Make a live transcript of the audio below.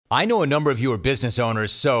I know a number of you are business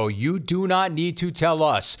owners, so you do not need to tell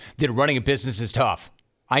us that running a business is tough.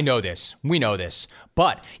 I know this. We know this.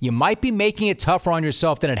 But you might be making it tougher on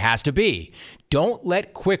yourself than it has to be. Don't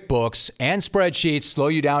let QuickBooks and spreadsheets slow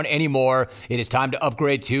you down anymore. It is time to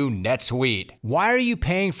upgrade to NetSuite. Why are you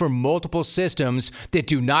paying for multiple systems that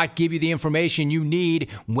do not give you the information you need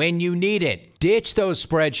when you need it? Ditch those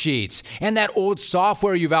spreadsheets and that old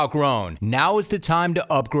software you've outgrown. Now is the time to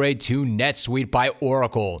upgrade to NetSuite by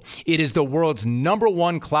Oracle. It is the world's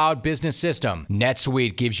 #1 cloud business system.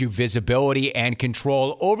 NetSuite gives you visibility and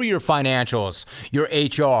control over your financials, your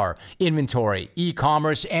HR, inventory,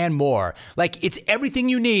 e-commerce, and more. It's everything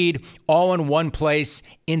you need all in one place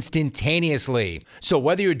instantaneously. So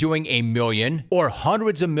whether you're doing $1 million or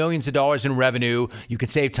hundreds of millions of dollars in revenue, you can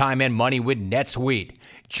save time and money with NetSuite.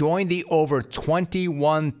 Join the over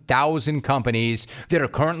 21,000 companies that are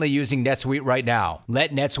currently using NetSuite right now.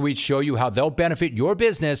 Let NetSuite show you how they'll benefit your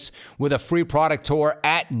business with a free product tour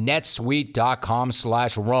at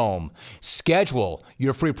netsuite.com/Rome. Schedule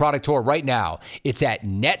your free product tour right now. It's at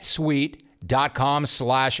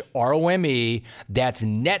netsuite.com/ROME. That's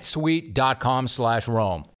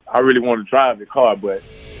netsuite.com/Rome. I really want to drive the car, but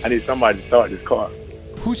I need somebody to start this car.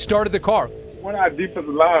 Who started the car? One of our defensive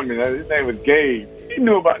linemen, his name was Gabe. He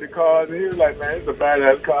knew about the cars, and he was like, man, it's a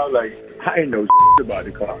badass car. I ain't know about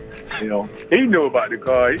the car. He knew about the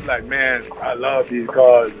car. He's like, man, I love these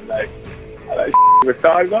cars. I let's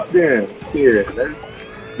start it up then. Yeah,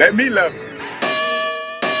 let me love it.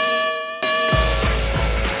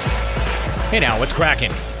 Hey now, what's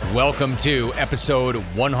cracking? Welcome to episode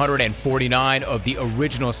 149 of the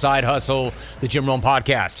original Side Hustle, the Jim Rome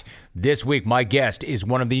Podcast. This week, my guest is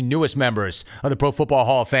one of the newest members of the Pro Football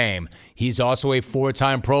Hall of Fame. He's also a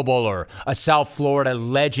 4-time Pro Bowler, a South Florida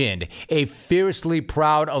legend, a fiercely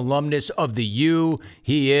proud alumnus of the U.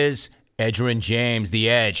 He is Edgerrin James, the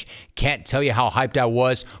Edge. Can't tell you how hyped I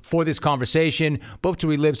was for this conversation, both to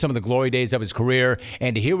relive some of the glory days of his career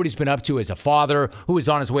and to hear what he's been up to as a father who is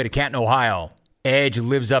on his way to Canton, Ohio. Edge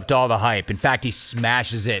lives up to all the hype. In fact, he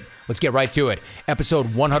smashes it. Let's get right to it.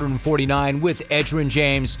 Episode 149 with Edgerrin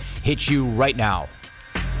James hits you right now.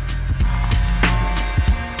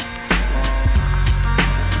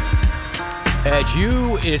 Edge,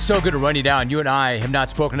 it is so good to run you down. You and I have not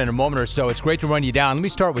spoken in a moment or so. It's great to run you down. Let me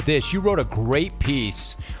start with this. You wrote a great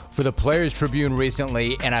piece for the Players Tribune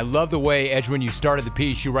recently, and I love the way, Edge, when you started the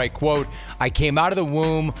piece, you write, quote, "I came out of the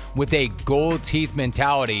womb with a gold teeth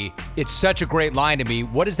mentality." It's such a great line to me.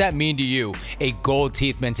 What does that mean to you, a gold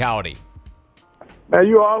teeth mentality? Man,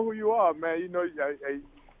 you are who you are, man.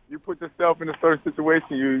 You put yourself in a certain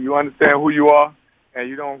situation, you understand who you are, and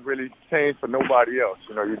you don't really change for nobody else.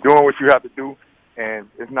 You're doing what you have to do, and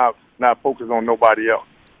it's not focused on nobody else,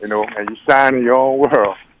 and you shine in your own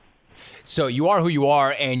world. So you are who you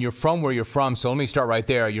are, and you're from where you're from, so let me start right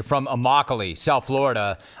there. You're from Immokalee, South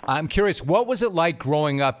Florida. I'm curious, what was it like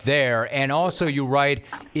growing up there? And also you write,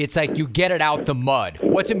 it's like you get it out the mud.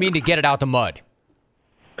 What's it mean to get it out the mud?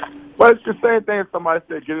 Well, it's the same thing as somebody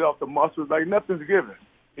said, get it off the muscles. Nothing's given.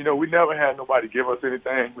 We never had nobody give us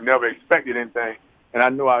anything. We never expected anything. And I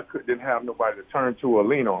knew I didn't have nobody to turn to or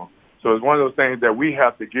lean on. So it's one of those things that we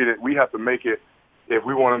have to get it. We have to make it if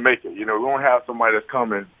we want to make it. We don't have somebody that's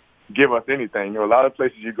coming give us anything. A lot of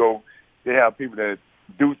places you go, they have people that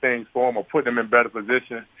do things for them or put them in better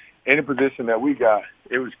position. Any position that we got,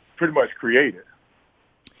 it was pretty much created.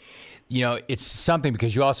 It's something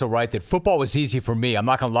because you also write that football was easy for me. I'm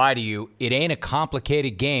not going to lie to you. It ain't a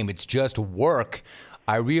complicated game. It's just work.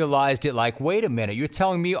 I realized it wait a minute. You're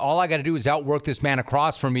telling me all I got to do is outwork this man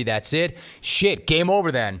across from me. That's it? Shit, game over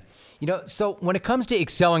then. So when it comes to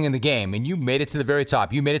excelling in the game, and you made it to the very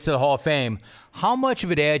top, you made it to the Hall of Fame, how much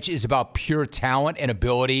of it, Edge, is about pure talent and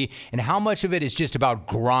ability, and how much of it is just about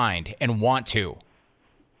grind and want to?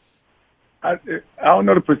 I don't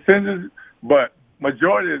know the percentage, but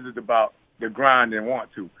majority is about the grind and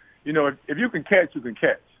want to. If you can catch, you can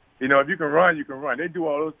catch. If you can run, you can run. They do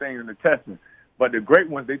all those things in the testing. But the great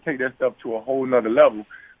ones, they take that stuff to a whole nother level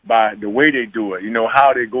by the way they do it,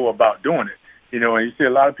 how they go about doing it. And you see a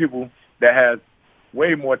lot of people that have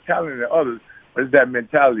way more talent than others, but it's that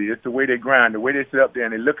mentality. It's the way they grind, the way they sit up there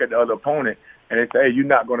and they look at the other opponent and they say, hey, you're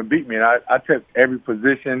not going to beat me. And I took every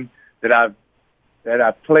position that I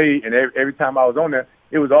played, and every time I was on there,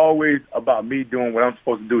 it was always about me doing what I'm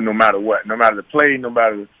supposed to do no matter what, no matter the play, no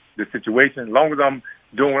matter the situation. As long as I'm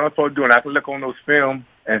doing what I'm supposed to do and I can look on those films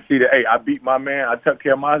and see that, hey, I beat my man, I took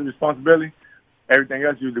care of my responsibility, everything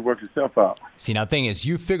else usually works itself out. See, now the thing is,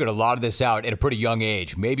 you figured a lot of this out at a pretty young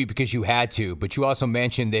age, maybe because you had to, but you also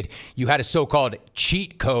mentioned that you had a so-called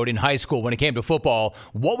cheat code in high school when it came to football.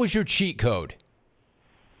 What was your cheat code?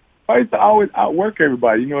 I used to always outwork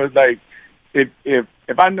everybody. You know, it's like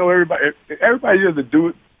if I know everybody, if everybody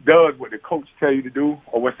does what the coach tell you to do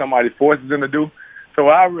or what somebody forces them to do. So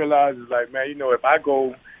what I realized is like, man, you know, if I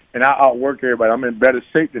go and I outwork everybody, I'm in better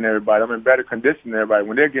shape than everybody. I'm in better condition than everybody.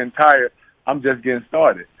 When they're getting tired, I'm just getting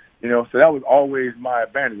started. You know, so that was always my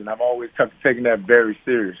advantage, and I've always taken that very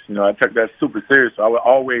serious. You know, I took that super serious. So I would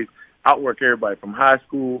always outwork everybody from high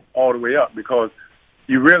school all the way up because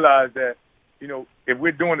you realize that, you know, if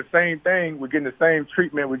we're doing the same thing, we're getting the same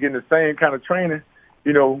treatment, we're getting the same kind of training,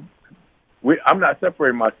 you know, I'm not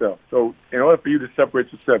separating myself. So in order for you to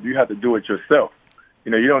separate yourself, you have to do it yourself.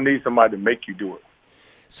 You know, you don't need somebody to make you do it.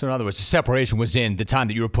 So in other words, the separation was in the time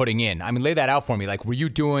that you were putting in. I mean, lay that out for me. Like, you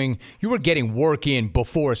were getting work in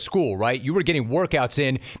before school, right? You were getting workouts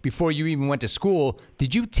in before you even went to school.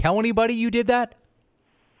 Did you tell anybody you did that?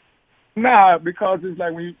 Nah, because it's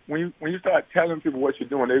like when you start telling people what you're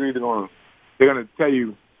doing, they're gonna tell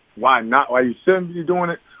you why you shouldn't be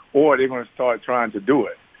doing it, or they're gonna start trying to do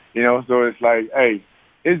it. You know, so it's like, hey,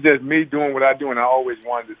 it's just me doing what I do, and I always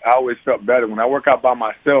felt better when I work out by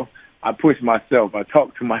myself. I push myself. I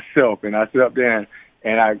talk to myself, and I sit up there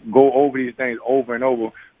and I go over these things over and over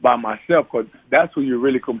by myself because that's who you're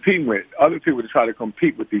really competing with. Other people try to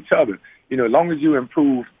compete with each other. You know, as long as you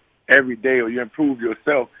improve every day or you improve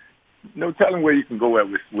yourself, no telling where you can go at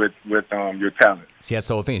with your talent. See, that's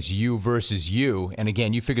the whole thing. It's you versus you. And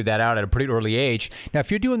again, you figured that out at a pretty early age. Now, if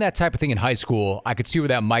you're doing that type of thing in high school, I could see where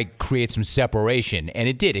that might create some separation. And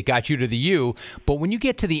it did. It got you to the U. But when you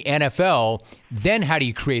get to the NFL, then how do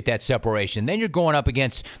you create that separation? Then you're going up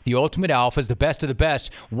against the ultimate alphas, the best of the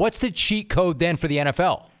best. What's the cheat code then for the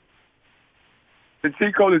NFL? The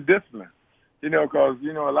cheat code is discipline. You know, because,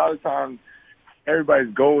 you know, a lot of times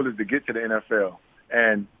everybody's goal is to get to the NFL.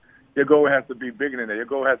 And your goal has to be bigger than that. Your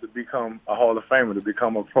goal has to become a Hall of Famer, to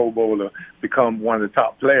become a Pro Bowler, become one of the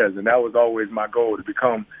top players. And that was always my goal, to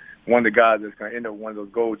become one of the guys that's going to end up one of those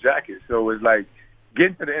gold jackets. So it's like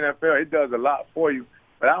getting to the NFL, it does a lot for you.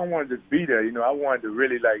 But I don't want to just be there. You know, I wanted to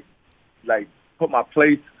really like put my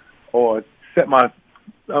place or put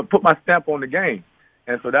my stamp on the game.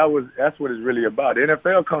 And so that's what it's really about. The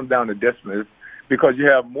NFL comes down to discipline because you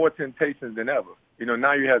have more temptations than ever. You know,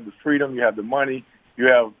 now you have the freedom, you have the money,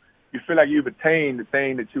 you feel like you've attained the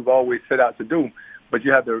thing that you've always set out to do, but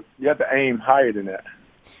you have to aim higher than that.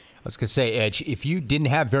 I was going to say, Edge, if you didn't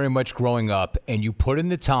have very much growing up and you put in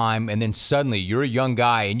the time and then suddenly you're a young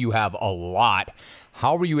guy and you have a lot,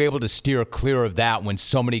 how were you able to steer clear of that when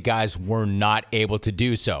so many guys were not able to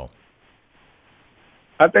do so?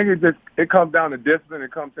 I think it comes down to discipline.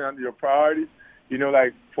 It comes down to your priorities. You know,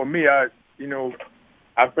 like for me, I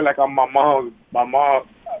feel like I'm my mom's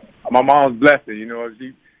blessing. You know,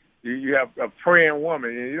 you have a praying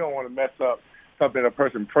woman, and you don't want to mess up something a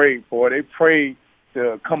person prayed for. They prayed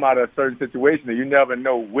to come out of a certain situation, and you never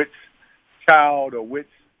know which child or which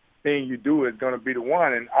thing you do is going to be the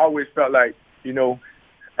one. And I always felt like, you know,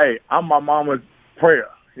 hey, I'm my mama's prayer.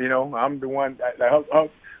 You know, I'm the one that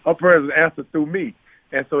her prayers are answered through me.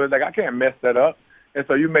 And so it's like I can't mess that up. And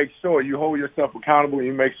so you make sure you hold yourself accountable, and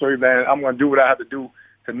you make sure that I'm going to do what I have to do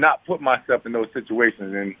to not put myself in those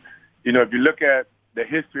situations. And, you know, if you look at the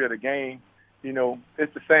history of the game, you know,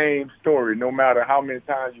 it's the same story no matter how many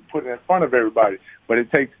times you put it in front of everybody. But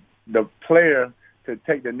it takes the player to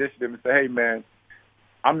take the initiative and say, hey, man,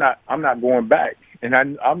 I'm not going back. And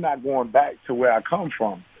I'm not going back to where I come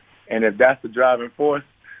from. And if that's the driving force,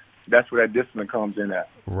 that's where that discipline comes in at.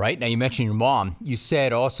 Right. Now, you mentioned your mom. You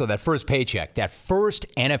said also that first paycheck, that first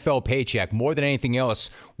NFL paycheck, more than anything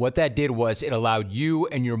else, what that did was it allowed you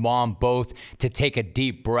and your mom both to take a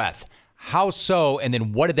deep breath. How so? And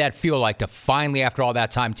then what did that feel like to finally, after all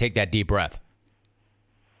that time, take that deep breath?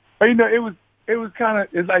 Well, you know, it was kind of,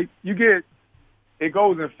 it's like it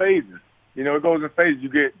goes in phases. You know, it goes in phases. You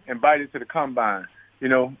get invited to the combine, you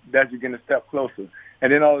know, that's you getting a step closer.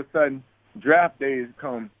 And then all of a sudden, draft days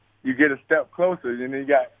come. You get a step closer, and then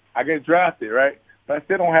I get drafted, right? But I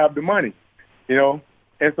still don't have the money, you know?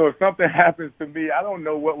 And so if something happens to me, I don't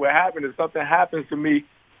know what will happen. If something happens to me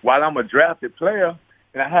while I'm a drafted player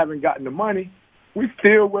and I haven't gotten the money, we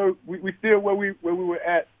still where we were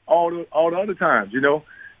at all the other times, you know?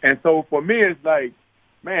 And so for me, it's like,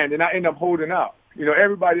 man, then I end up holding out. You know,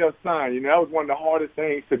 everybody else signed. You know, that was one of the hardest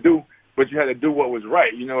things to do, but you had to do what was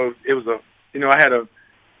right. You know, it was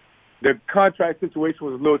the contract situation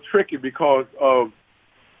was a little tricky because of,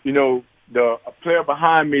 you know, a player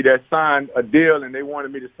behind me that signed a deal and they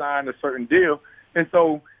wanted me to sign a certain deal. And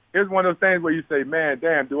so it was one of those things where you say, man,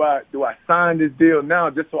 damn, do I sign this deal now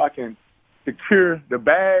just so I can secure the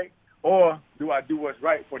bag, or do I do what's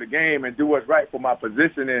right for the game and do what's right for my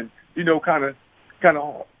position and, you know, kind of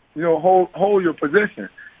hold your position.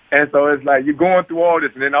 And so it's like you're going through all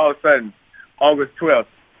this, and then all of a sudden, August 12th,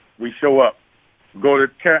 we show up, go to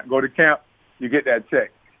camp, you get that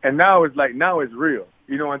check. And now it's real.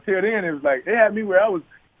 Until then it was like they had me where I was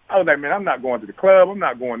like, man, I'm not going to the club, I'm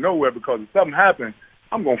not going nowhere, because if something happens,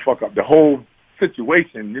 I'm gonna fuck up the whole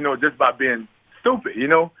situation, just by being stupid,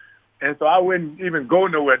 And so I wouldn't even go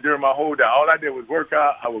nowhere during my whole day. All I did was work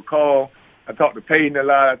out. I would call. I talked to Peyton a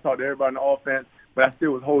lot. I talked to everybody on the offense, but I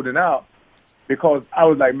still was holding out because I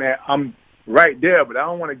was like, man, I'm right there, but I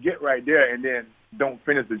don't want to get right there and then don't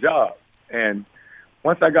finish the job. And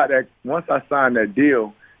once I signed that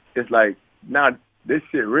deal, it's like, now this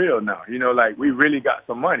shit real now. Like we really got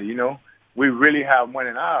some money, We really have money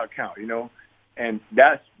in our account, And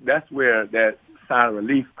that's where that sign of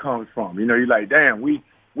relief comes from. You're like, damn, we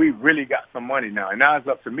really got some money now. And now it's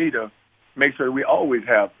up to me to make sure that we always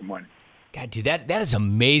have some money. God, dude, that is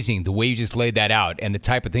amazing, the way you just laid that out and the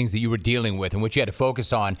type of things that you were dealing with and what you had to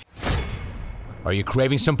focus on. Are you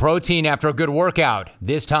craving some protein after a good workout?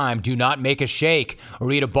 This time, do not make a shake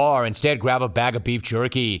or eat a bar. Instead, grab a bag of beef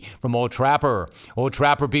jerky from Old Trapper. Old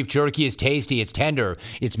Trapper beef jerky is tasty, it's tender.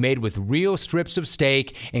 It's made with real strips of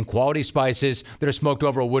steak and quality spices that are smoked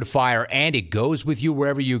over a wood fire, and it goes with you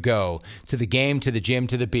wherever you go. To the game, to the gym,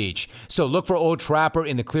 to the beach. So look for Old Trapper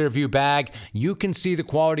in the Clearview bag. You can see the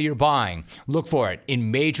quality you're buying. Look for it in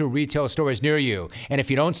major retail stores near you. And if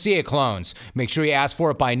you don't see it, clones, make sure you ask for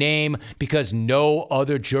it by name, because no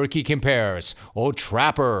other jerky compares. Old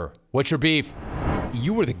Trapper, what's your beef?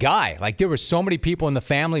 You were the guy. Like, there were so many people in the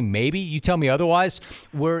family, maybe, you tell me otherwise,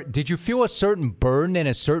 did you feel a certain burden and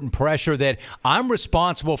a certain pressure that I'm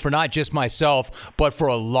responsible for not just myself, but for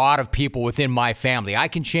a lot of people within my family? I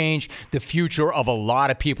can change the future of a lot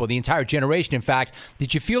of people, the entire generation, in fact.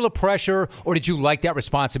 Did you feel the pressure, or did you like that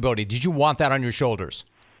responsibility? Did you want that on your shoulders?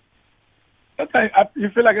 You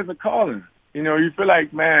feel like it's a calling. You feel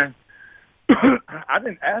like, man, I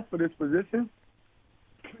didn't ask for this position,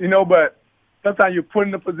 but sometimes you're put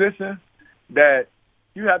in a position that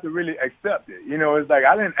you have to really accept it. It's like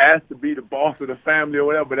I didn't ask to be the boss of the family or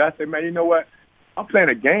whatever, but I said, man, you know what? I'm playing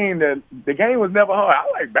a game that the game was never hard.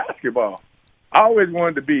 I like basketball. I always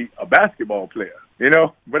wanted to be a basketball player,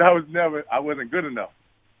 but I wasn't good enough.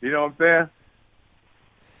 You know what I'm saying?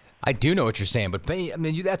 I do know what you're saying, but I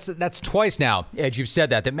mean, that's twice now, Ed, you've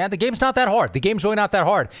said that, man, the game's not that hard. The game's really not that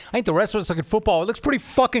hard. I think the rest of us look at football, it looks pretty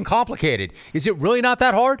fucking complicated. Is it really not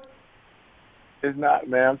that hard? It's not,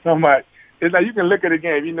 man. I'm talking about, it's like you can look at a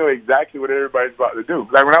game, you know exactly what everybody's about to do.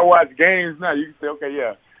 Like when I watch games now, you can say, okay,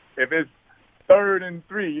 yeah, if it's 3rd and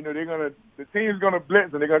 3, the team's gonna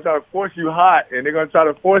blitz and they're gonna try to force you hot and they're gonna try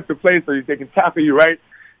to force the play so they can tackle you right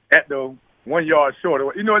at the 1 yard short.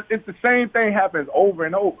 It's the same thing happens over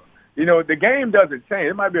and over. The game doesn't change.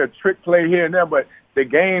 It might be a trick play here and there, but the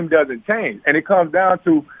game doesn't change. And it comes down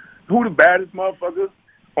to who the baddest motherfuckers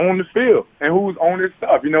on the field and who's on this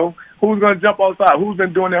stuff, who's going to jump outside, who's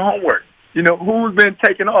been doing their homework, who's been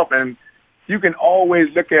taking off. And you can always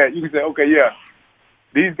you can say, okay, yeah,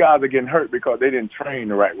 these guys are getting hurt because they didn't train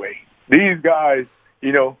the right way. These guys,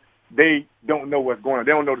 they don't know what's going on.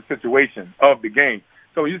 They don't know the situation of the game.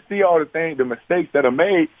 So you see all the mistakes that are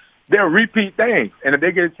made, they're repeat things. And if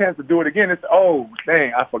they get a chance to do it again, it's, oh,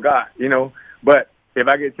 dang, I forgot, But if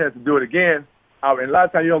I get a chance to do it again, and a lot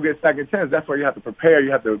of times you don't get a second chance. That's why you have to prepare,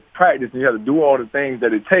 you have to practice, and you have to do all the things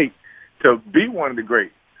that it takes to be one of the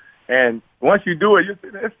greats. And once you do it,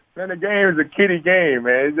 then the game is a kiddie game,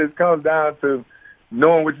 man. It just comes down to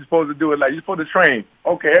knowing what you're supposed to do. It's like you're supposed to train.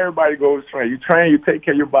 Okay, everybody goes train. You train, you take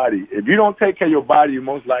care of your body. If you don't take care of your body, you're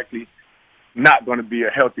most likely not going to be a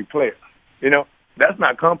healthy player. That's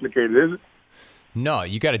not complicated, is it? No,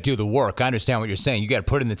 you got to do the work. I understand what you're saying. You got to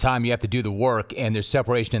put in the time. You have to do the work, and there's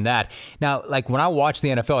separation in that. Now, like when I watch the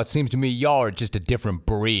NFL, it seems to me y'all are just a different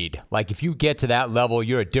breed. Like if you get to that level,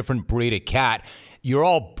 you're a different breed of cat. You're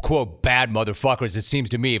all, quote, bad motherfuckers, it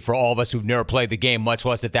seems to me, for all of us who've never played the game, much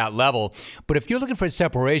less at that level. But if you're looking for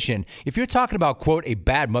separation, if you're talking about, quote, a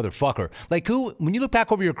bad motherfucker, like when you look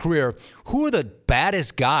back over your career, who are the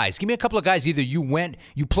baddest guys? Give me a couple of guys either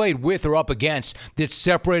you played with or up against that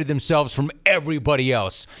separated themselves from everybody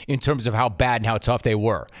else in terms of how bad and how tough they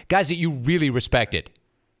were. Guys that you really respected.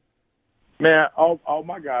 Man, all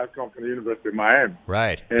my guys come from the University of Miami.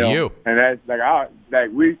 Right. You. And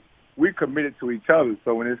that's we committed to each other.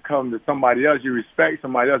 So when it's come to somebody else, you respect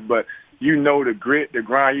somebody else, but you know the grit, the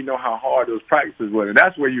grind, you know how hard those practices were. And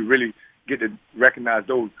that's where you really get to recognize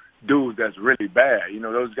those dudes that's really bad.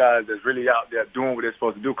 Those guys that's really out there doing what they're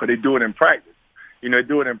supposed to do because they do it in practice. They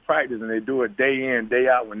do it in practice and they do it day in, day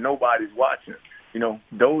out when nobody's watching.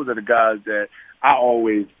 Those are the guys that I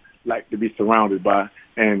always like to be surrounded by.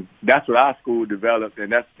 And that's what our school developed,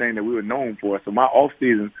 and that's the thing that we were known for. So my off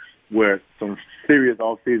season were some serious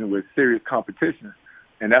off season with serious competition,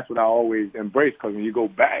 and that's what I always embrace. Because when you go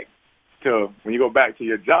back to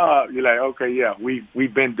your job, you're like, okay, yeah,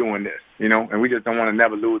 we've been doing this, and we just don't want to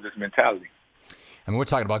never lose this mentality. I mean, we're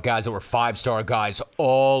talking about guys that were five-star guys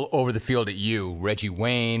all over the field at U. Reggie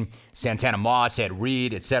Wayne, Santana Moss, Ed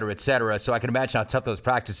Reed, et cetera, et cetera. So I can imagine how tough those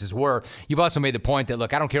practices were. You've also made the point that,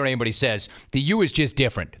 look, I don't care what anybody says. The U is just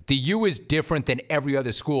different. The U is different than every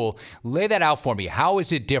other school. Lay that out for me. How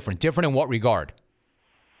is it different? Different in what regard?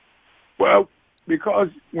 Well, because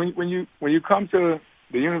when you come to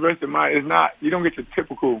the University of Miami, you don't get your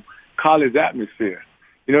typical college atmosphere.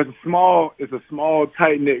 It's a small,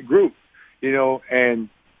 tight-knit group. And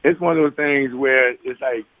it's one of those things where it's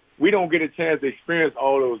like we don't get a chance to experience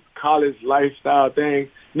all those college lifestyle things.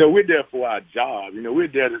 We're there for our job. We're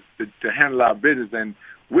there to handle our business, and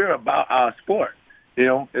we're about our sport.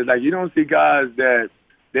 It's like you don't see guys that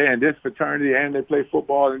they're in this fraternity and they play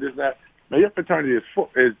football and this and that. Now, your fraternity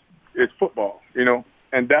is football,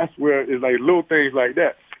 and that's where it's like little things like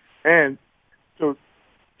that. And so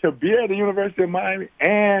to be at the University of Miami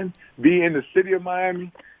and be in the city of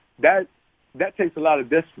Miami, that takes a lot of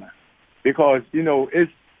discipline because,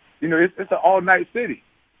 it's an all-night city.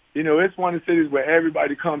 It's one of the cities where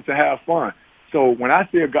everybody comes to have fun. So when I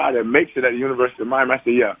see a guy that makes it at the University of Miami, I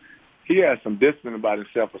say, yeah, he has some discipline about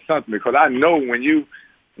himself or something, because I know when you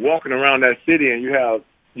walking around that city and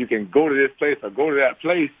you can go to this place or go to that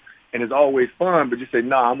place and it's always fun, but you say,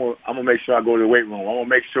 I'm gonna make sure I go to the weight room. I'm gonna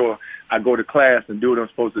make sure I go to class and do what I'm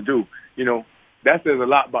supposed to do. That says a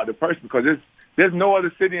lot about the person, because there's no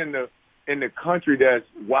other city in the country that's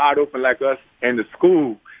wide open like us, and the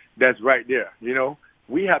school that's right there.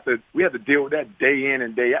 We have to deal with that day in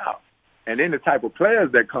and day out, and then the type of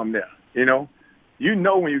players that come there. When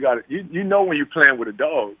when you're playing with the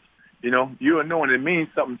dogs. You're knowing it means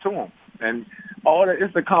something to them, and all that.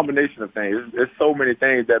 It's a combination of things. There's so many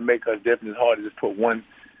things that make us different. It's hard to just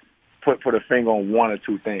put a finger on one or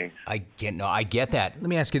two things. I get that. Let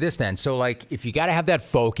me ask you this then. So, like, if you got to have that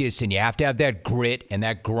focus and you have to have that grit and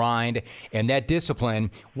that grind and that discipline,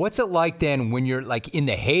 what's it like then when you're like in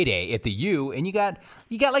the heyday at the U and you got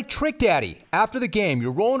like Trick Daddy after the game?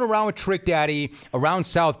 You're rolling around with Trick Daddy around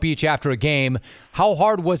South Beach after a game. How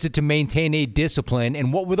hard was it to maintain a discipline,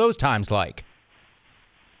 and what were those times like?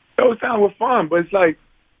 Those times were fun, but it's like,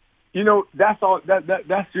 that's all.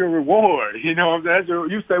 That's your reward. That's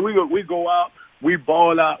you say we go out, we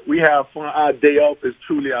ball out, we have fun. Our day off is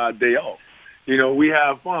truly our day off. We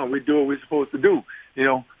have fun. We do what we're supposed to do.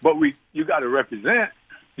 But you got to represent.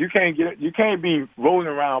 You can't be rolling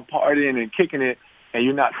around partying and kicking it, and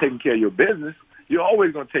you're not taking care of your business. You're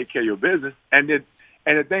always gonna take care of your business. And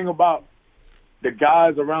the thing about the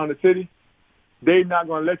guys around the city, they're not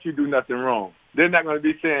gonna let you do nothing wrong. They're not gonna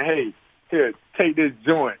be saying, "Hey, here, take this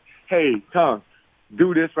joint. Hey, come,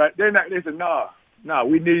 do this right." They said, nah,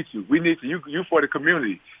 we need you. We need you. You for the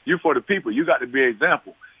community. You for the people. You got to be an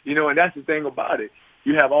example. And that's the thing about it.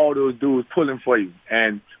 You have all those dudes pulling for you.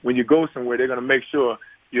 And when you go somewhere, they're going to make sure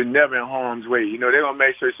you're never in harm's way. They're going to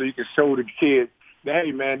make sure so you can show the kids that,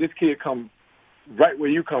 hey, man, this kid come right where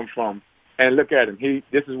you come from, and look at him.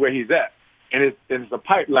 This is where he's at. And it's a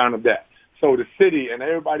pipeline of that. So the city and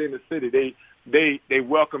everybody in the city, they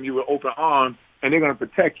welcome you with open arms, and they're going to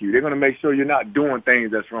protect you. They're going to make sure you're not doing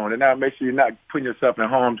things that's wrong. They're going to make sure you're not putting yourself in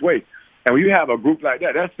harm's way. And when you have a group like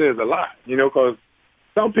that says a lot, because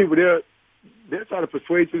some people, they'll try to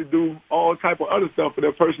persuade you to do all type of other stuff for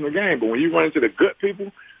their personal gain. But when you run into the good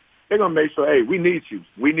people, they're going to make sure, hey, we need you.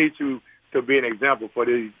 We need you to be an example for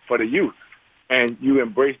the youth. And you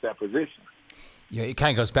embrace that position. It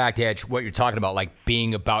kind of goes back to, Edge, what you're talking about, like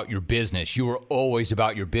being about your business. You were always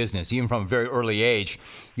about your business, even from a very early age.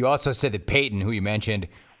 You also said that Peyton, who you mentioned,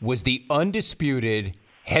 was the undisputed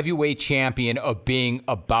heavyweight champion of being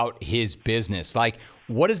about his business. Like,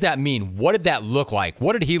 what does that mean? What did that look like?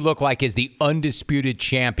 What did he look like as the undisputed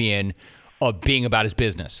champion of being about his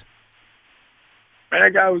business?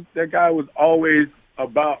 Man, that guy was always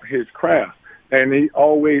about his craft, and he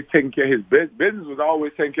always taking care of his business. Business was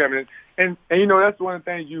always taking care of it. And that's one of the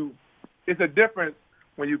things it's a difference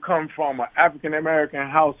when you come from an African-American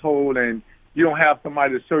household and you don't have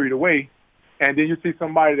somebody to show you the way, and then you see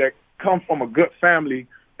somebody that comes from a good family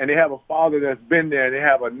and they have a father that's been there and they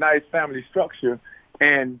have a nice family structure,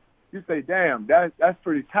 and you say, damn, that's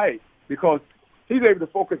pretty tight, because he's able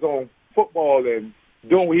to focus on football and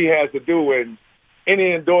doing what he has to do, and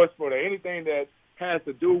any endorsement or anything that has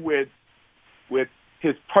to do with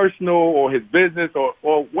his personal or his business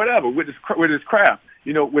or whatever with his craft.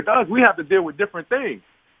 With us, we have to deal with different things.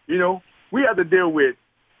 We have to deal with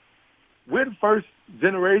we're the first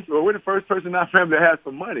generation, or we're the first person in our family that has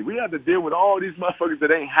some money. We have to deal with all these motherfuckers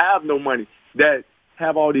that ain't have no money, that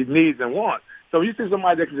have all these needs and wants. So you see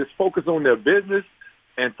somebody that can just focus on their business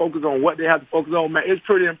and focus on what they have to focus on, man, it's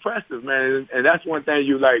pretty impressive, man. And that's one thing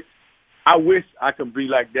I wish I could be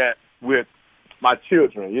like that with my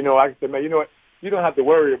children. I can say, man, you know what? You don't have to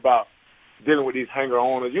worry about dealing with these hanger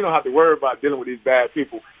owners. You don't have to worry about dealing with these bad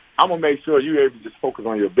people. I'm going to make sure you're able to just focus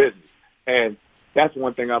on your business. And that's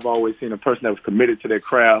one thing I've always seen, a person that was committed to their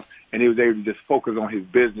craft, and he was able to just focus on his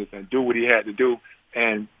business and do what he had to do.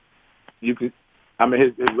 And his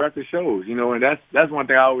record shows, and that's one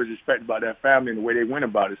thing I always respect about that family and the way they went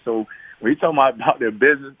about it. So when you talking about their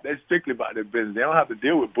business, they're strictly about their business. They don't have to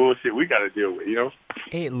deal with bullshit we got to deal with,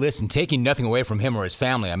 Hey, listen, taking nothing away from him or his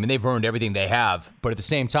family. I mean, they've earned everything they have. But at the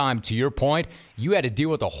same time, to your point, you had to deal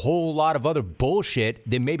with a whole lot of other bullshit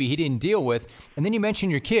that maybe he didn't deal with. And then you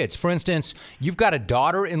mentioned your kids. For instance, you've got a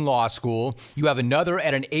daughter in law school. You have another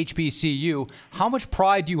at an HBCU. How much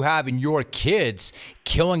pride do you have in your kids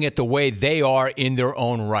killing it the way they are in their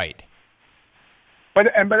own right? But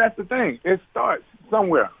that's the thing. It starts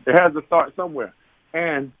somewhere. It has to start somewhere.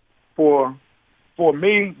 And for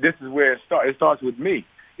me, this is where it starts. It starts with me.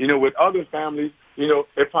 With other families,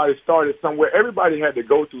 it probably started somewhere. Everybody had to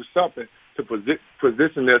go through something to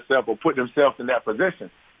position themselves or put themselves in that position.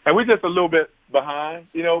 And we're just a little bit behind,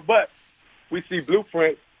 but we see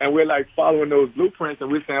blueprints and we're like following those blueprints and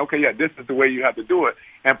we're saying, okay, yeah, this is the way you have to do it.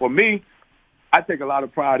 And for me, I take a lot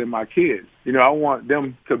of pride in my kids. I want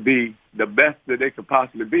them to be the best that they could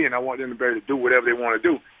possibly be, and I want them to be able to do whatever they want to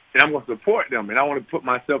do. And I'm going to support them, and I want to put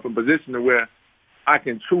myself in a position to where I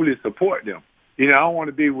can truly support them. I don't want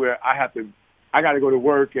to be where I got to go to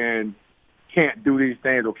work and can't do these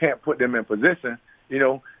things or can't put them in position.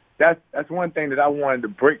 That's one thing that I wanted to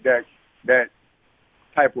break that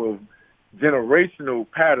type of generational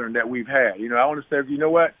pattern that we've had. I want to say, you know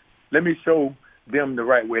what? Let me show them the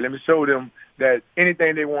right way. Let me show them that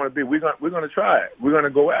anything they want to be, we're going to try it. We're going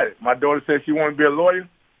to go at it. My daughter says she wants to be a lawyer.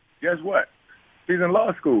 Guess what? She's in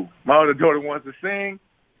law school. My other daughter wants to sing.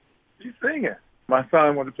 She's singing. My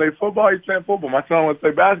son wants to play football. He's playing football. My son wants to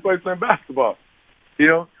play basketball. He's playing basketball.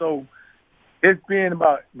 So it's being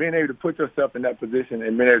about being able to put yourself in that position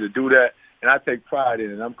and being able to do that, and I take pride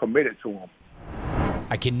in it, and I'm committed to them.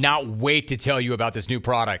 I cannot wait to tell you about this new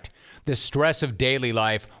product. The stress of daily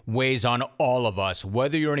life weighs on all of us.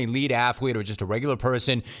 Whether you're an elite athlete or just a regular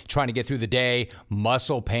person trying to get through the day,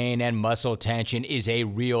 muscle pain and muscle tension is a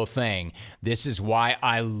real thing. This is why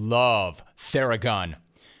I love Theragun,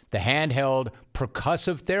 the handheld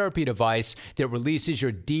percussive therapy device that releases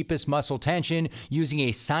your deepest muscle tension using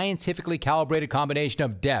a scientifically calibrated combination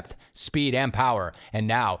of depth, speed, and power. And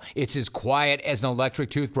now it's as quiet as an electric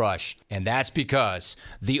toothbrush. And that's because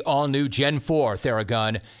the all-new Gen 4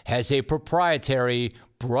 Theragun has a proprietary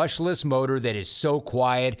brushless motor that is so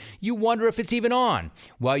quiet you wonder if it's even on,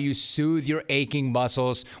 while you soothe your aching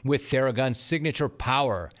muscles with Theragun's signature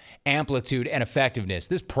power, amplitude, and effectiveness.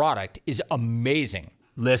 This product is amazing.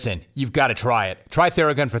 Listen, you've got to try it. Try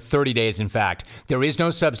Theragun for 30 days, in fact. There is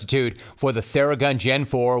no substitute for the Theragun Gen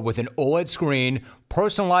 4 with an OLED screen,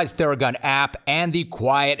 personalized Theragun app, and the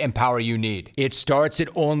quiet and power you need. It starts at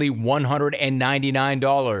only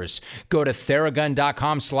 $199. Go to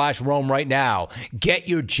Theragun.com/Rome right now. Get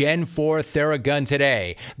your Gen 4 Theragun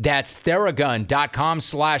today. That's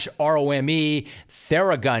Theragun.com/ROME,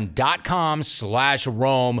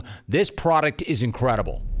 Theragun.com/Rome. This product is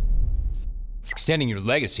incredible. It's extending your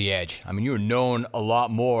legacy, Edge. I mean, you're known a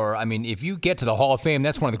lot more. I mean, if you get to the Hall of Fame,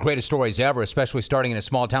 that's one of the greatest stories ever, especially starting in a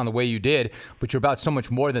small town the way you did. But you're about so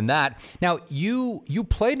much more than that. Now, you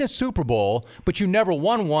played in a Super Bowl, but you never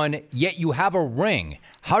won one, yet you have a ring.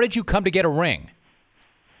 How did you come to get a ring?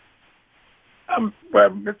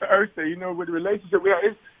 Well, Mr. Ursa, with the relationship we have,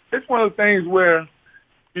 it's one of the things where,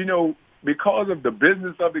 because of the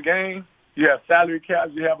business of the game, you have salary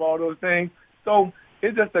caps, you have all those things. So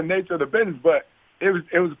it's just the nature of the business, but it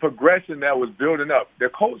was a progression that was building up. The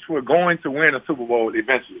Colts were going to win a Super Bowl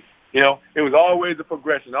eventually. It was always a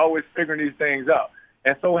progression, always figuring these things out.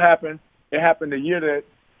 And so it happened the year that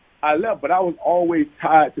I left, but I was always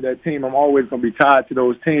tied to that team. I'm always going to be tied to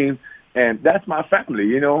those teams, and that's my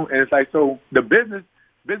family, And it's like, so the business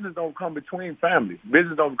don't come between families.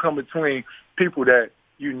 Business don't come between people that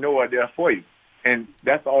are there for you. And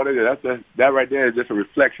that's all it is. That right there is just a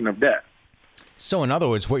reflection of that. So in other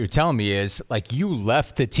words, what you're telling me is, like, you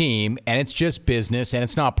left the team and it's just business and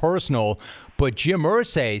it's not personal, but Jim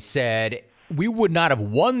Irsay said we would not have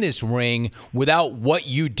won this ring without what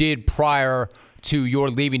you did prior to your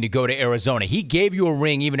leaving to go to Arizona. He gave you a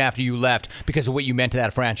ring even after you left because of what you meant to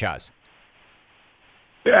that franchise.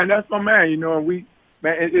 Yeah, and that's my man. You know, and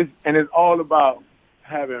it's all about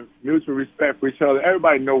having mutual respect for each other.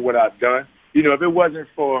 Everybody know what I've done. You know, if it wasn't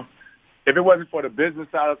for the business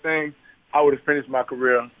side of things, I would have finished my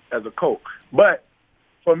career as a coach. But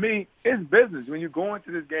for me, it's business. When you go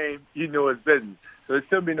into this game, you know it's business. So there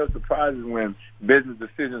should be no surprises when business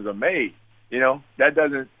decisions are made. You know, that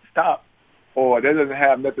doesn't stop, or that doesn't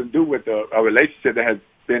have nothing to do with a relationship that has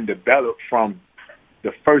been developed from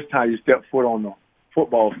the first time you step foot on the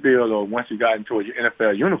football field or once you got into an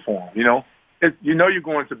NFL uniform. You know, you know you're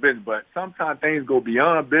going to business, but sometimes things go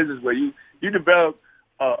beyond business where you develop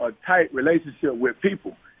a tight relationship with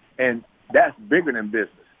people, and that's bigger than business.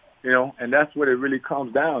 You know, and that's what it really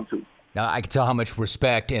comes down to. Now, I can tell how much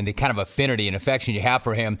respect and the kind of affinity and affection you have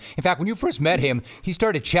for him. In fact, when you first met him, he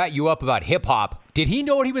started to chat you up about hip-hop. Did he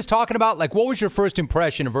know what he was talking about? Like, what was your first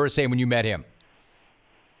impression of Irsay when you met him?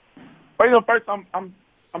 Well, you know, first, I'm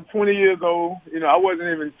 20 years old. You know, I wasn't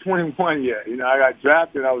even 21 yet. You know, I got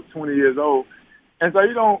drafted. I was 20 years old. And so,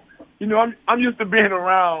 I'm used to being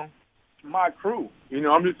around my crew. You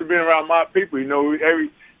know, I'm used to being around my people. You know,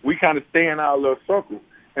 we kind of stay in our little circle.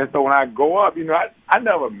 And so when I go up, you know, I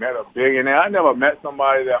never met a billionaire. I never met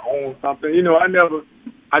somebody that owns something. You know, I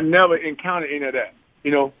never encountered any of that.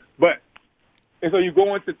 You know, and so you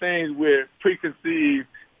go into things with preconceived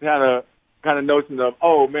kind of notions of,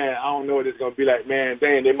 oh man, I don't know what it's gonna be like. Man,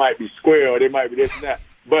 dang, they might be square or they might be this and that.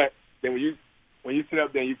 But then when you sit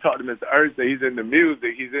up there and you talk to Mr. Irsay, he's into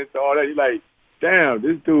music, he's into all that. You're like, damn,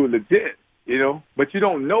 this dude legit. You know, but you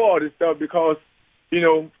don't know all this stuff because, you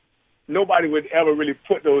know, nobody would ever really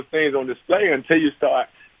put those things on display until you start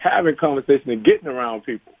having conversation and getting around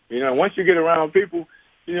people. You know, once you get around people,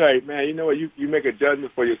 you're like, man, you know what, you make a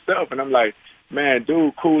judgment for yourself. And I'm like, man,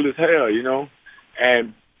 dude, cool as hell, you know.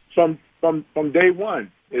 And from day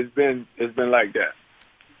one, it's been like that.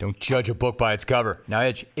 Don't judge a book by its cover. Now,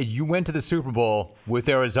 Edge, you went to the Super Bowl with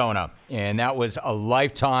Arizona, and that was a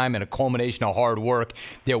lifetime and a culmination of hard work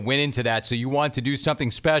that went into that. So you wanted to do something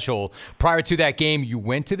special. Prior to that game, you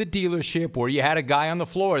went to the dealership where you had a guy on the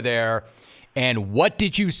floor there. And what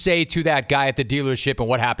did you say to that guy at the dealership, and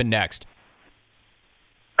what happened next?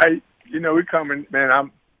 We coming, man.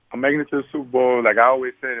 I'm making it to the Super Bowl. Like I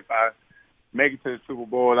always said, if I make it to the Super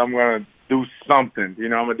Bowl, I'm gonna do something. You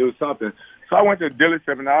know, I'm gonna do something. So I went to the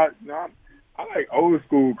dealership, and I like old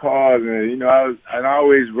school cars, and you know, I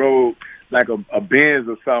always rode like a Benz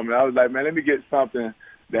or something. I was like, man, let me get something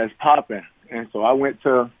that's popping. And so I went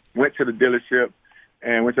to the dealership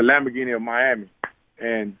and went to Lamborghini of Miami.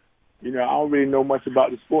 And you know, I don't really know much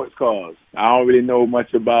about the sports cars. I don't really know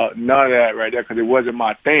much about none of that right there because it wasn't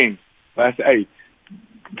my thing. But I said, hey,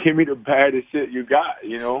 give me the baddest shit you got,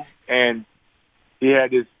 you know. And he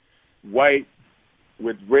had this white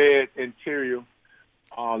with red interior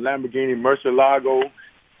Lamborghini Murcielago.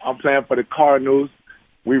 I'm playing for the Cardinals.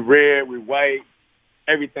 We red, we white,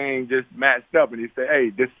 everything just matched up. And he said, hey,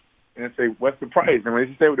 this, and I say, what's the price? And when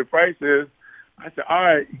he said what the price is, I said, all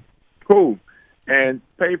right, cool, and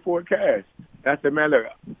paid for it cash. And I said, man, look,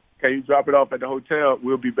 can you drop it off at the hotel?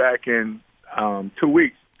 We'll be back in 2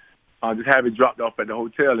 weeks. Just have it dropped off at the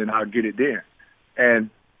hotel, and I'll get it there. And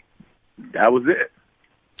that was it.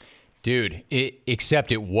 Dude,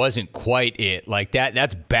 except it wasn't quite it. Like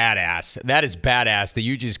that's badass. That is badass that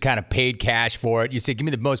you just kind of paid cash for it. You said, give me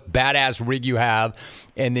the most badass rig you have,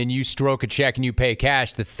 and then you stroke a check and you pay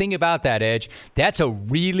cash. The thing about that, Edge, that's a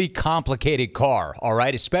really complicated car, all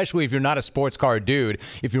right? Especially if you're not a sports car dude,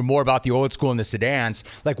 if you're more about the old school and the sedans.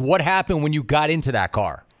 Like, what happened when you got into that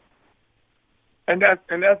car? And that's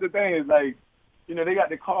the thing is, like, you know, they got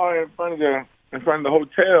the car in front of the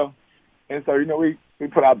hotel, and so, you know, we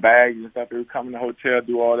put our bags and stuff. We come in the hotel,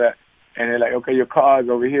 do all that, and they're like, okay, your car's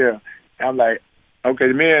over here. And I'm like, okay,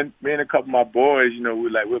 me and a couple of my boys, you know, we're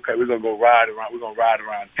like, okay, we're gonna go ride around. We're gonna ride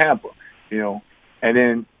around Tampa, you know,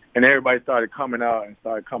 and everybody started coming out and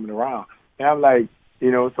started coming around. And I'm like, you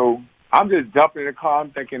know, so I'm just jumping in the car. I'm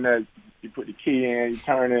thinking that you put the key in, you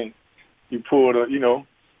turn it, you pull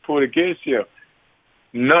the gear shift.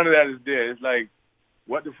 None of that is there. It's like,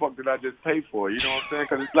 what the fuck did I just pay for? You know what I'm saying?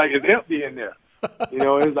 Because it's like it's empty in there. You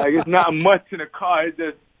know, it's like it's not much in the car. It's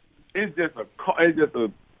just a car. It's just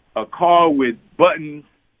a car with buttons.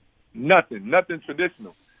 Nothing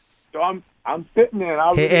traditional. So I'm sitting there.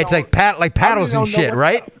 And it's like paddles and shit,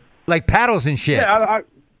 right? Like paddles and shit. Yeah,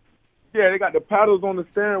 they got the paddles on the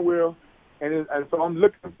steering wheel, and so I'm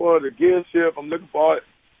looking for the gear shift. I'm looking for it.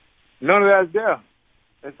 None of that's there,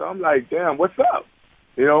 and so I'm like, damn, what's up?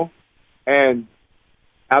 You know, and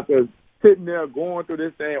after sitting there going through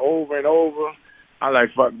this thing over and over, I'm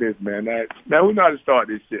like, fuck this, man. Now we know how to start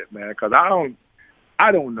this shit, man, because I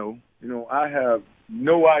don't know. You know, I have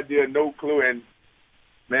no idea, no clue, and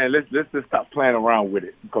man, let's just stop playing around with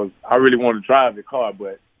it because I really want to drive the car,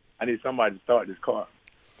 but I need somebody to start this car.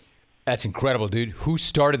 That's incredible, dude. Who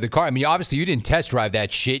started the car? I mean, obviously you didn't test drive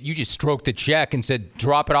that shit. You just stroked the check and said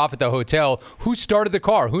drop it off at the hotel. Who started the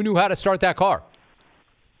car? Who knew how to start that car?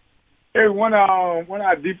 Hey, one of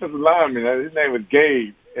our defensive linemen, his name was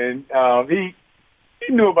Gabe, and he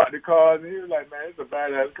knew about the car, and he was like, man, it's a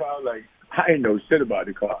badass car. Like, I ain't know shit about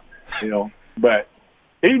the car, but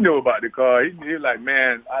he knew about the car. He was like,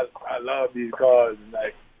 man, I love these cars, and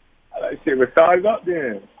like, I like shit. We started up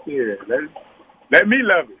then. Yeah, let me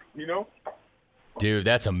love it. Dude,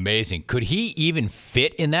 that's amazing. Could he even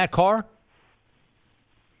fit in that car?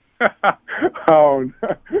 He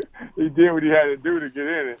did what he had to do to get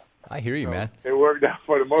in it. I hear you, man. It worked out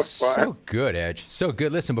for the most part. So good, Edge. So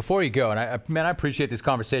good. Listen, before you go, and I appreciate this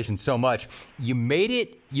conversation so much. You made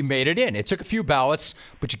it in. It took a few ballots,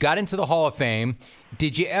 but you got into the Hall of Fame.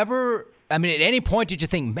 Did you ever, at any point did you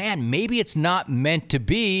think, man, maybe it's not meant to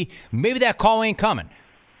be? Maybe that call ain't coming?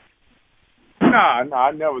 Nah,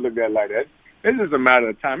 I never looked at it like that. It's just a matter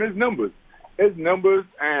of time. It's numbers,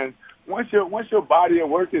 and once your body of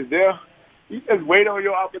work is there, you just wait on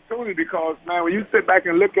your opportunity because, man, when you sit back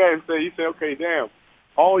and look at it and you say, okay, damn,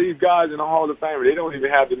 all these guys in the Hall of Fame, they don't even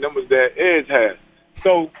have the numbers that Edge has.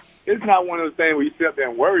 So it's not one of those things where you sit up there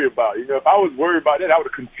and worry about. If I was worried about that, I would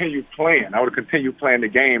have continued playing. I would have continued playing the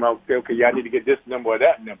game. I would say, okay, yeah, I need to get this number or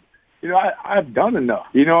that number. I've done enough.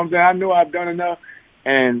 You know what I'm saying? I know I've done enough,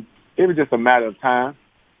 and it was just a matter of time.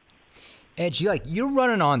 Edge, you're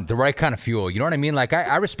running on the right kind of fuel. You know what I mean? Like,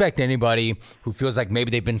 I respect anybody who feels like maybe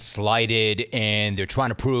they've been slighted and they're trying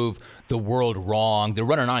to prove the world wrong. They're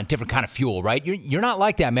running on a different kind of fuel, right? You're not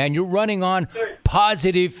like that, man. You're running on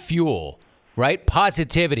positive fuel, right?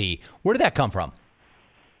 Positivity. Where did that come from?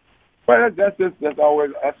 Well, that's the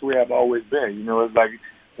way I've always been. It's like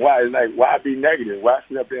why be negative? Why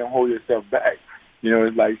sit up there and hold yourself back?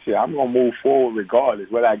 It's like, shit, I'm going to move forward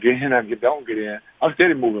regardless. Whether I get in or don't get in, I'm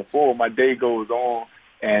steady moving forward. My day goes on,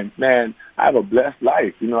 and, man, I have a blessed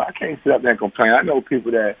life. I can't sit up there and complain. I know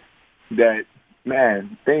people that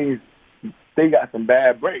man, they got some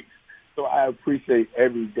bad breaks. So I appreciate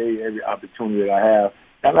every day, every opportunity that I have.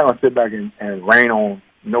 I'm not going to sit back and rain on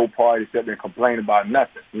no party, sit there and complain about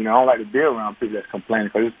nothing. I don't like to be around people that's complaining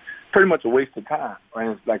because it's pretty much a waste of time.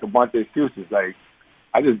 And it's like a bunch of excuses. Like,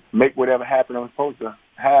 I just make whatever happen I'm supposed to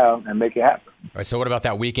have and make it happen. All right, so what about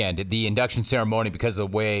that weekend? The induction ceremony, because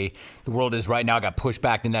of the way the world is right now, got pushed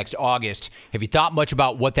back to next August. Have you thought much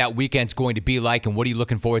about what that weekend's going to be like, and what are you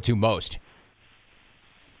looking forward to most?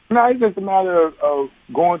 No, it's just a matter of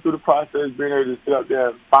going through the process, being able to sit up there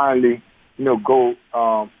and finally, go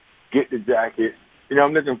get the jacket.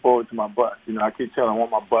 I'm looking forward to my bus. I keep telling I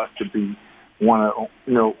want my bus to be one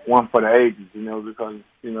for the ages, because,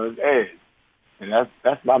 it's Edge. And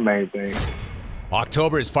that's my main thing.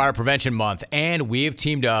 October is Fire Prevention Month, and we have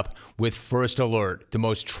teamed up with First Alert, the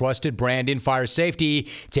most trusted brand in fire safety,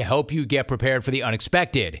 to help you get prepared for the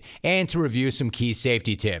unexpected and to review some key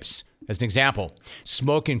safety tips. As an example,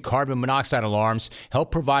 smoke and carbon monoxide alarms help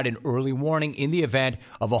provide an early warning in the event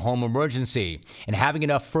of a home emergency. And having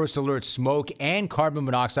enough First Alert smoke and carbon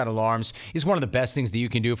monoxide alarms is one of the best things that you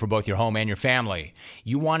can do for both your home and your family.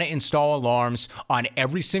 You want to install alarms on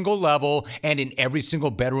every single level and in every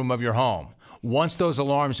single bedroom of your home. Once those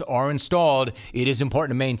alarms are installed, it is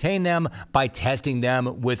important to maintain them by testing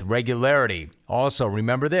them with regularity. Also,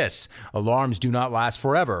 remember this, alarms do not last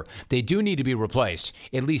forever. They do need to be replaced,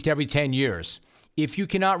 at least every 10 years. If you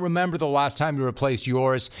cannot remember the last time you replaced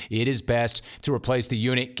yours, it is best to replace the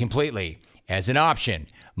unit completely. As an option,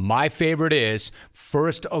 my favorite is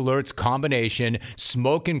First Alert's combination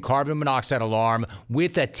smoke and carbon monoxide alarm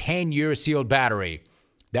with a 10-year sealed battery.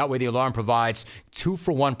 That way the alarm provides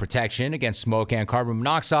 2-for-1 protection against smoke and carbon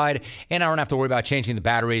monoxide, and I don't have to worry about changing the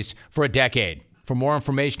batteries for a decade. For more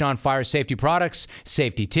information on fire safety products,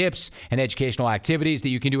 safety tips, and educational activities that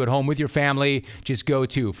you can do at home with your family, just go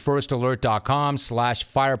to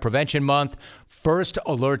firstalert.com/fire prevention month,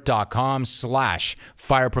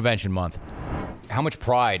 firstalert.com/fire prevention month. How much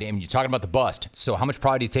pride, and you're talking about the bust, so how much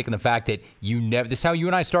pride do you take in the fact that this is how you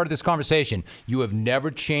and I started this conversation. You have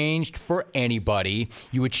never changed for anybody.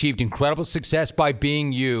 You achieved incredible success by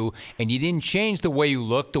being you, and you didn't change the way you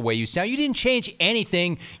look, the way you sound. You didn't change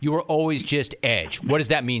anything. You were always just Edge. What does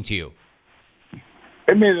that mean to you?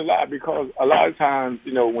 It means a lot because a lot of times,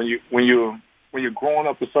 when you're growing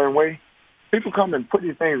up a certain way, people come and put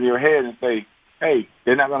these things in your head and say, hey,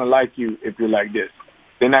 they're not going to like you if you're like this.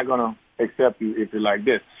 They're not going to accept you if you're like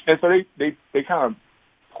this. And so they kind of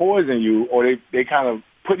poison you, or they kind of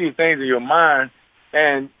put these things in your mind,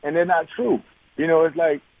 and they're not true. It's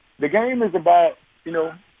like the game is about,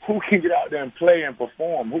 who can get out there and play and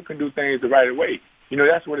perform, who can do things the right way.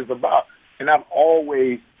 That's what it's about. And I've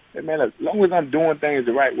always said, man, look, as long as I'm doing things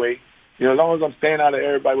the right way, as long as I'm staying out of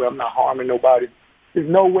everybody where I'm not harming nobody, there's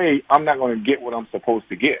no way I'm not going to get what I'm supposed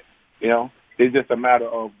to get. It's just a matter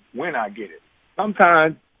of when I get it.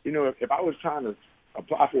 Sometimes, if I was trying to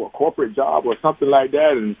apply for a corporate job or something like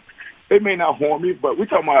that, and it may not harm me, but we're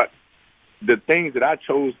talking about the things that I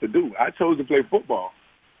chose to do. I chose to play football.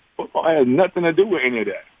 Football has nothing to do with any of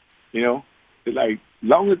that. It's like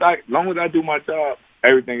long as I do my job,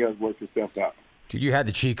 everything else works itself out. Dude, you had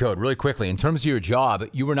the cheat code really quickly. In terms of your job,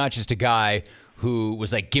 you were not just a guy who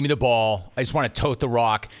was like, give me the ball, I just want to tote the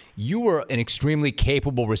rock. You were an extremely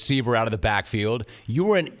capable receiver out of the backfield. You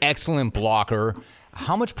were an excellent blocker.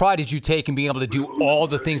 How much pride did you take in being able to do all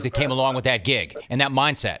the things that came along with that gig and that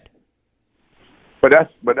mindset? But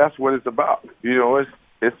that's what it's about.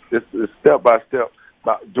 It's step by step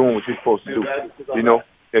about doing what you're supposed to do.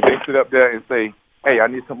 If they sit up there and say, hey, I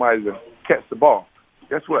need somebody to catch the ball,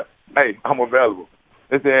 guess what? Hey, I'm available.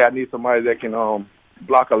 They say, hey, I need somebody that can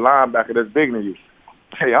block a linebacker that's bigger than you.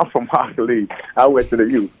 Hey, I'm from hockey league. I went to the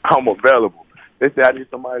U. I'm available. They say, I need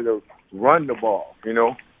somebody to run the ball.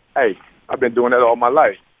 Hey, I've been doing that all my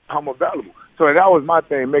life. I'm available. So that was my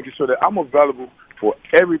thing, making sure that I'm available for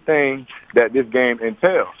everything that this game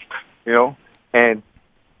entails, and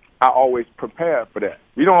I always prepare for that.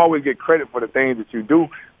 You don't always get credit for the things that you do,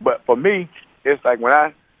 but for me, it's like when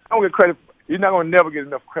I don't get credit, you're not going to never get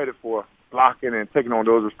enough credit for blocking and taking on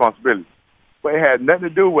those responsibilities. But it had nothing to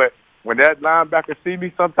do with when that linebacker see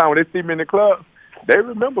me, sometimes when they see me in the club, they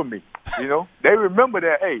remember me, They remember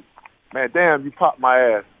that, hey, man, damn, you popped my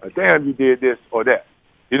ass, or damn, you did this or that.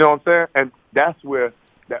 You know what I'm saying? And that's where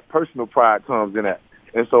that personal pride comes in at.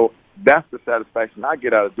 And so that's the satisfaction I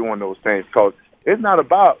get out of doing those things, because it's not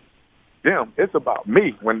about them, it's about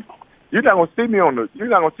me. When you're not gonna see me you're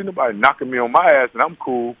not gonna see nobody knocking me on my ass and I'm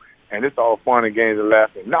cool and it's all fun and games and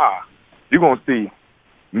laughing. Nah, you're gonna see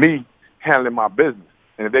me handling my business.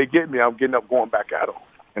 And if they get me, I'm getting up, going back at them.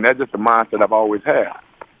 And that's just the mindset I've always had.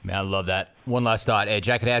 Man, I love that. One last thought, Edge.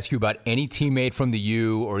 I could ask you about any teammate from the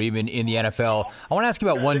U or even in the NFL. I want to ask you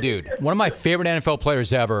about one dude. One of my favorite NFL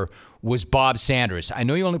players ever was Bob Sanders. I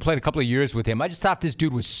know you only played a couple of years with him. I just thought this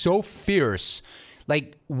dude was so fierce.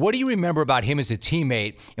 Like, what do you remember about him as a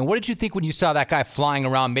teammate? And what did you think when you saw that guy flying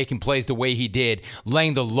around, making plays the way he did,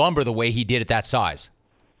 laying the lumber the way he did at that size?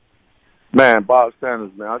 Man, Bob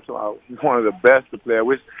Sanders, man, he's one of the best to play. I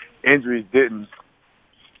wish injuries didn't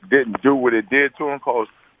do what it did to him, because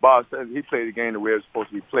Bob Sanders, he played the game the way it was supposed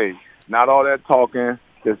to be played. Not all that talking,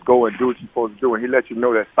 just go and do what you're supposed to do. And he let you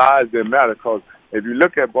know that size didn't matter, because if you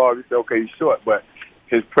look at Bob, you say, okay, he's short, but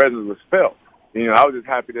his presence was felt. I was just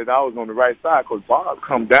happy that I was on the right side, because Bob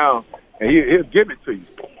come down and he'll give it to you.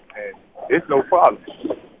 And it's no problem.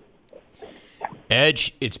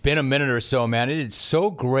 Edge, it's been a minute or so, man. It is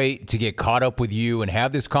so great to get caught up with you and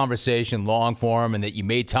have this conversation long form, and that you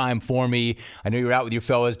made time for me. I know you're out with your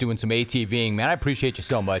fellas doing some ATVing. Man, I appreciate you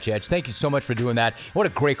so much, Edge. Thank you so much for doing that. What a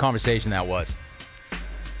great conversation that was.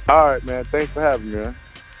 All right, man. Thanks for having me, man.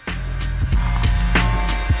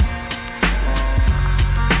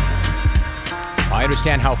 I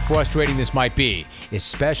understand how frustrating this might be,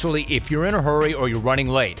 especially if you're in a hurry or you're running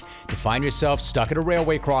late, to find yourself stuck at a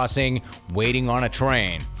railway crossing waiting on a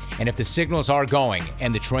train. And if the signals are going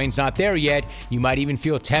and the train's not there yet, you might even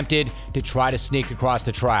feel tempted to try to sneak across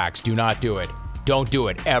the tracks. Do not do it. Don't do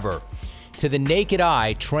it, ever. To the naked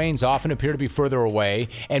eye, trains often appear to be further away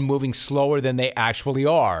and moving slower than they actually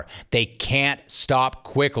are. They can't stop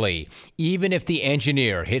quickly. Even if the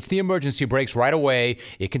engineer hits the emergency brakes right away,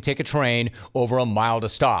 it can take a train over a mile to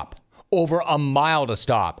stop. Over a mile to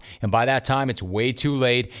stop. And by that time, it's way too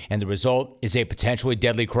late, and the result is a potentially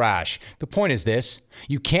deadly crash. The point is this: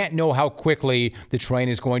 you can't know how quickly the train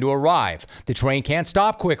is going to arrive. The train can't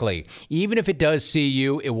stop quickly. Even if it does see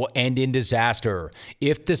you, it will end in disaster.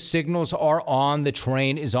 If the signals are on, the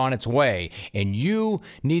train is on its way. And you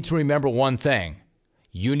need to remember one thing: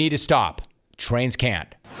 you need to stop. Trains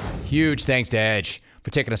can't. Huge thanks to Edge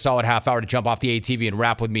for taking a solid half hour to jump off the ATV and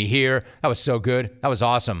rap with me here. That was so good. That was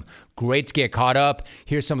awesome. Great to get caught up.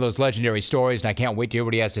 Here's some of those legendary stories, and I can't wait to hear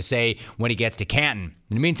what he has to say when he gets to Canton.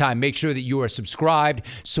 In the meantime, make sure that you are subscribed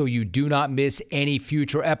so you do not miss any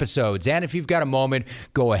future episodes. And if you've got a moment,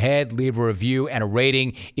 go ahead, leave a review and a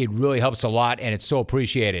rating. It really helps a lot, and it's so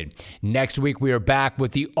appreciated. Next week, we are back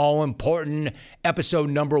with the all-important episode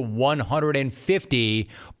number 150.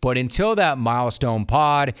 But until that milestone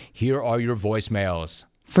pod, here are your voicemails.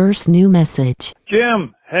 First new message.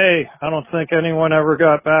 Jim, Hey, I don't think anyone ever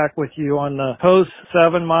got back with you on the post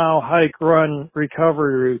 7-mile hike run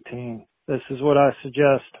recovery routine. This is what I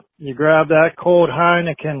suggest. You grab that cold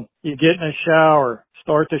Heineken, you get in a shower,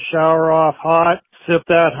 start the shower off hot, sip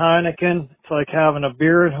that Heineken. It's like having a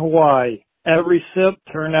beer in Hawaii. Every sip,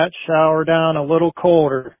 turn that shower down a little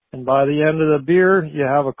colder. And by the end of the beer, you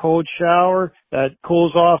have a cold shower that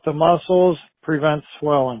cools off the muscles, prevents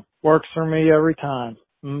swelling. Works for me every time.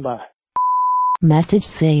 Bye. Message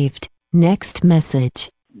saved. Next message.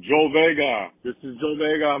 Joe Vega. This is Joe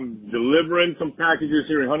Vega. I'm delivering some packages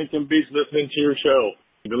here in Huntington Beach, listening to your show.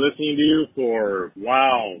 I've been listening to you for,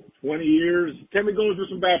 20 years. Timmy goes through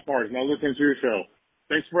some bad parts, and I'm listening to your show.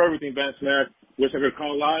 Thanks for everything, Ben Smith. Wish I could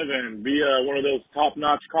call live and be one of those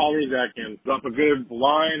top-notch callers that can drop a good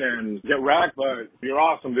line and get racked, but you're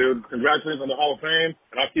awesome, dude. Congratulations on the Hall of Fame,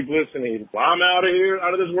 and I'll keep listening. Well, I'm out of here,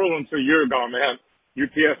 out of this world until you're gone, man.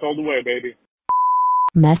 UPS all the way, baby.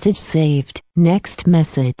 Message saved. Next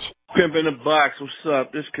message. Pimp in the box, what's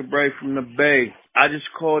up? This Cabray from the Bay. I just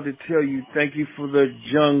called to tell you thank you for the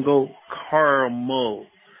jungle caramel.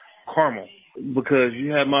 Because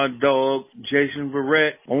you had my dog, Jason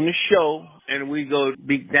Verrett, on the show, and we go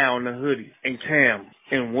beat down the hoodie and Cam.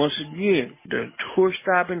 And once again, the tour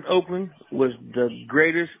stop in Oakland was the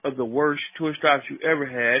greatest of the worst tour stops you ever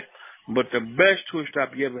had, but the best tour stop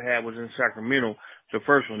you ever had was in Sacramento, the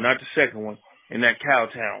first one, not the second one, in that cow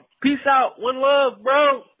town. Peace out. One love,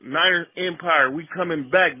 bro. Niners Empire, we coming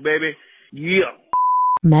back, baby. Yeah.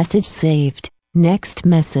 Message saved. Next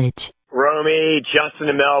message. Romy, Justin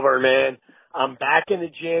in Melbourne, man. I'm back in the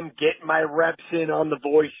gym, getting my reps in on the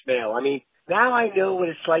voicemail. I mean, now I know what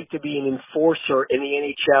it's like to be an enforcer in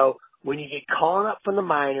the NHL when you get called up from the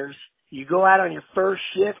minors, you go out on your first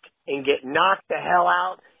shift and get knocked the hell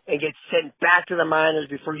out and get sent back to the minors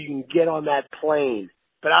before you can get on that plane.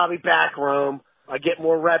 But I'll be back, Rome. I'll get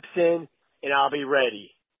more reps in, and I'll be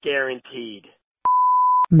ready. Guaranteed.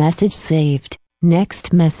 Message saved.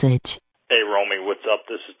 Next message. Hey, Romy, what's up?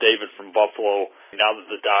 This is David from Buffalo. Now that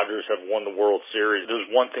the Dodgers have won the World Series,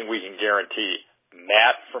 there's one thing we can guarantee.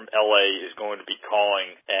 Matt from LA is going to be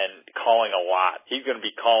calling, and calling a lot. He's going to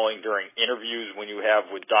be calling during interviews when you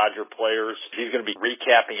have with Dodger players. He's going to be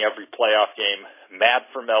recapping every playoff game.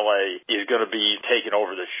 Matt from LA is going to be taking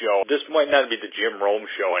over the show. This might not be the Jim Rome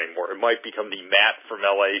show anymore. It might become the Matt from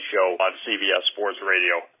LA show on CBS Sports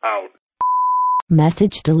Radio. Out.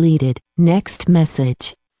 Message deleted. Next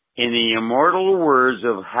message. In the immortal words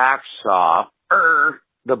of Hacksaw,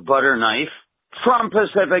 the butter knife, from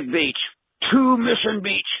Pacific Beach to Mission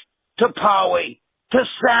Beach to Poway to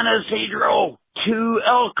San Isidro to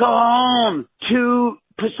El Cajon to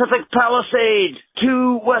Pacific Palisades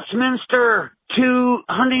to Westminster to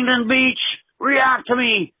Huntington Beach, react to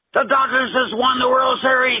me. The Dodgers has won the World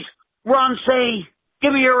Series. Ron Say,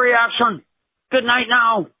 give me your reaction. Good night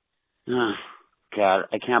now. God,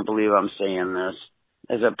 I can't believe I'm saying this.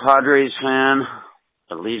 As a Padres fan,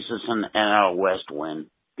 at least it's an NL West win.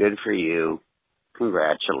 Good for you.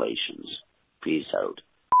 Congratulations. Peace out.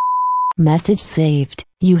 Message saved.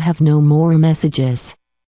 You have no more messages.